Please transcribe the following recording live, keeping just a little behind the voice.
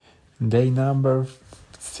Day number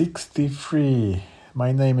 63.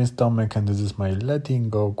 My name is Tomek and this is my letting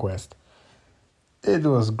go quest. It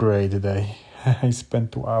was a great day. I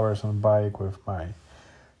spent 2 hours on bike with my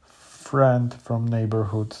friend from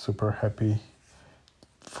neighborhood. Super happy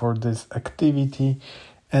for this activity.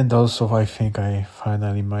 And also I think I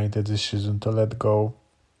finally made the decision to let go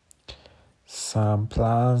some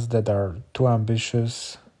plans that are too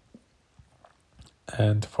ambitious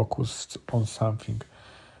and focused on something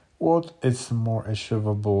what is more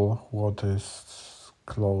achievable, what is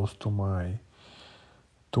close to my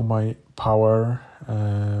power,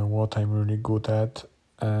 what I'm really good at.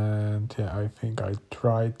 And I think I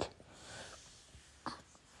tried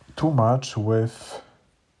too much with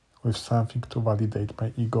something to validate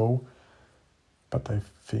my ego, but I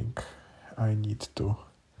think I need to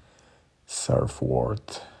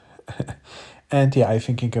self-worth. And I'm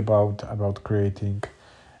thinking about creating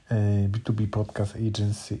a B2B podcast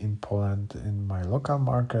agency in Poland in my local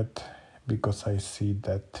market, because I see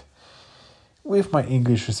that with my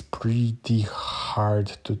English is pretty hard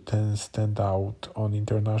to then stand out on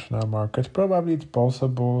international market. Probably it's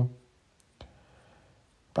possible,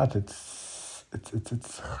 but it's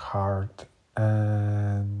hard.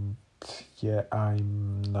 And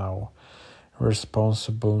I'm now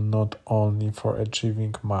responsible not only for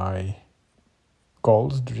achieving my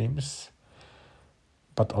goals, dreams,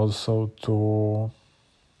 but also to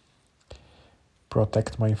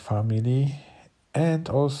protect my family. And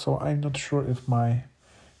also I'm not sure if my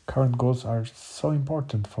current goals are so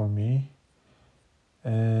important for me,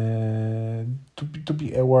 to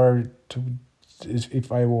be aware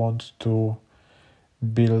if I want to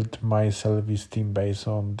build my self-esteem based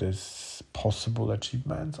on this possible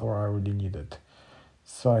achievements, or I really need it.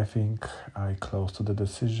 So I think I close to the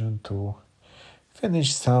decision to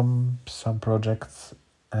finish some projects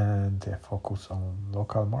and focus on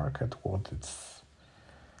local market. What is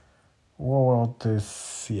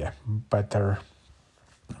better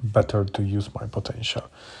to use my potential.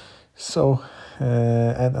 So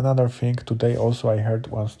and another thing, today also I heard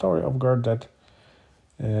one story of girl that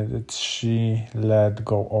she let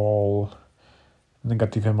go all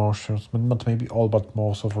negative emotions, not maybe all, but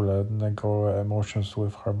most of her negative emotions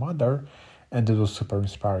with her mother. And it was super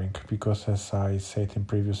inspiring because, as I said in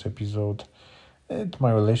previous episode,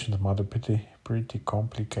 my relation with mother pretty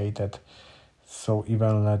complicated. So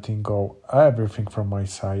even letting go everything from my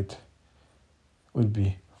side will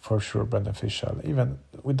be for sure beneficial, even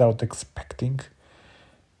without expecting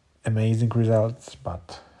amazing results,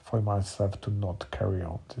 but for myself to not carry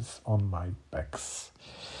on this on my backs.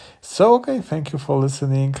 So okay, thank you for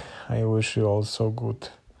listening. I wish you also good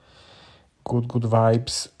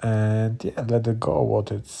vibes, and let it go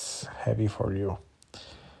what it's heavy for you.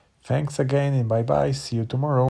 Thanks again and bye bye. See you tomorrow.